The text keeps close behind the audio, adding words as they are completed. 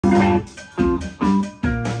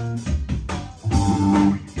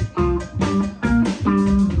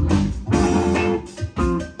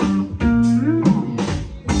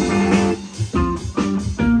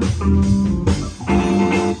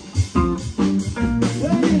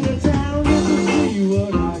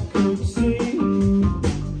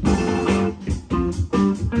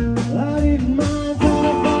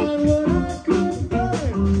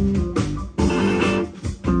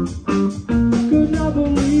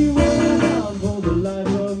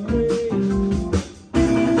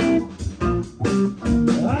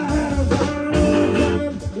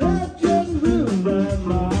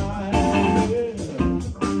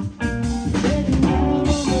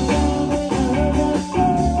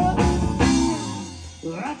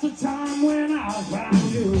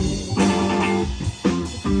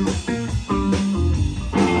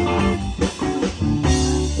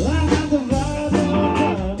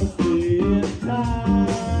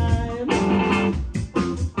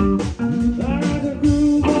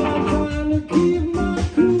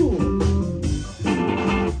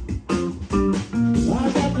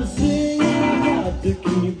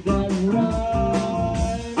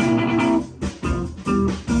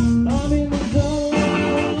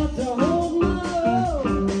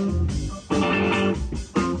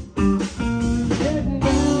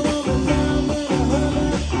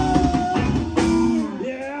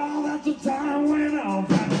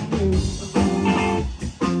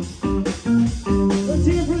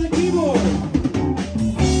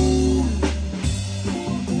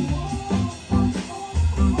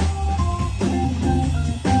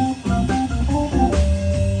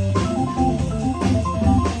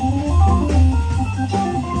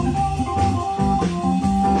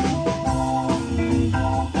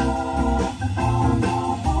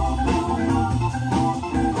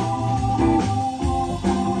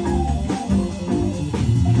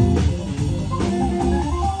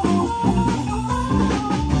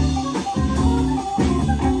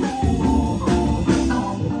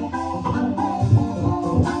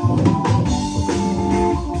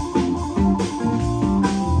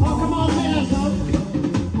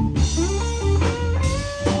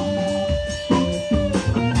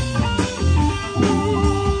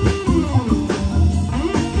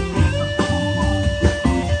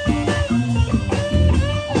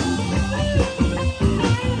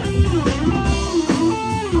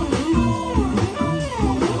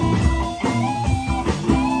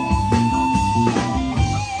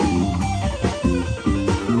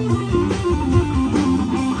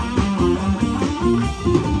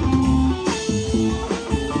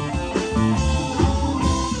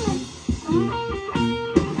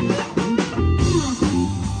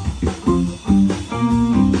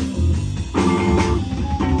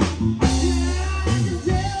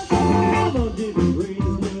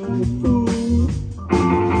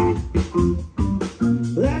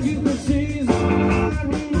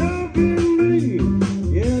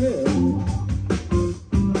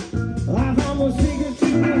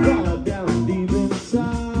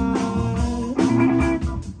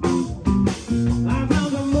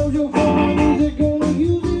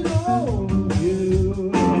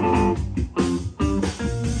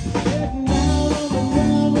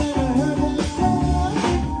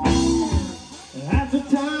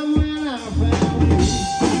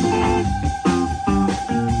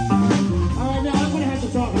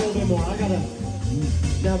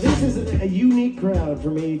For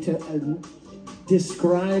me to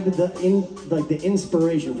describe the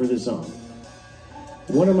inspiration for this song.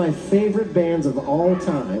 One of my favorite bands of all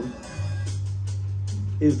time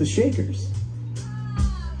is the Shakers.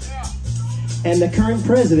 And the current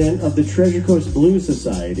president of the Treasure Coast Blues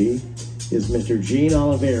Society is Mr. Gene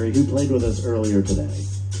Oliveri, who played with us earlier today.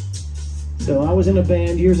 So I was in a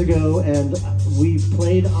band years ago, and we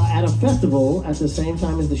played at a festival at the same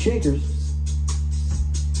time as the Shakers.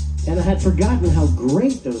 And I had forgotten how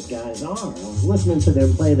great those guys are. I was listening to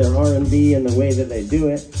them play their R&B and the way that they do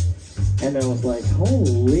it. And I was like,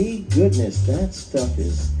 holy goodness, that stuff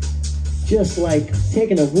is just like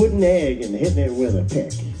taking a wooden egg and hitting it with a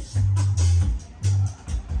pick.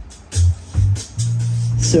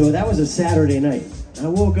 So that was a Saturday night. I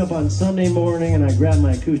woke up on Sunday morning and I grabbed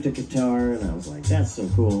my acoustic guitar and I was like, that's so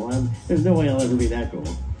cool. There's no way I'll ever be that cool.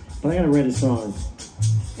 But I gotta write a song.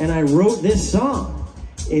 And I wrote this song.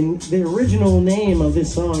 And the original name of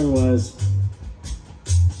this song was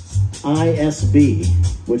ISB,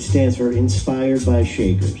 which stands for Inspired by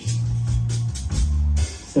Shakers.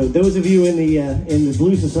 So those of you in the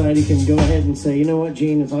Blues Society can go ahead and say, you know what,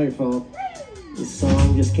 Gene, it's all your fault. This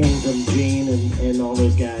song just came from Gene and all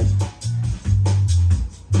those guys.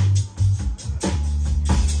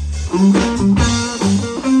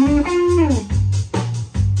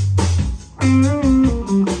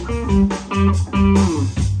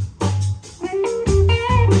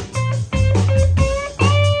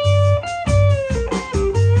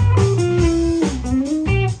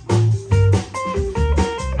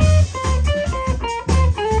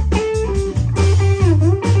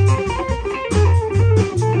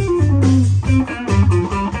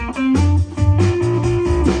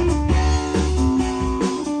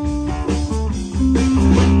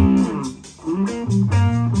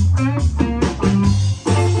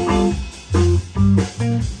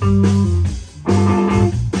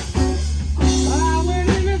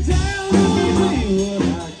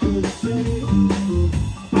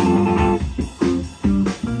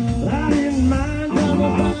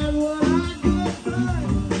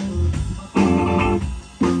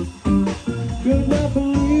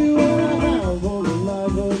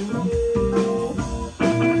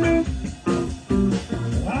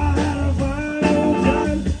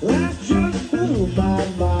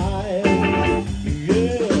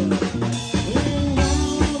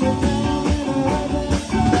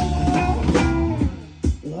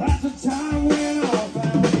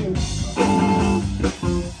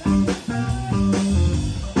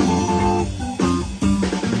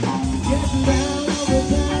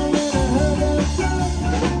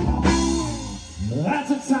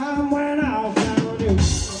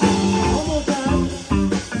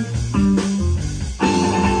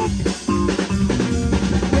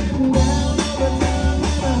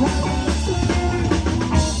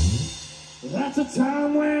 That's the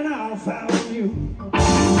time when I found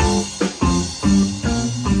you.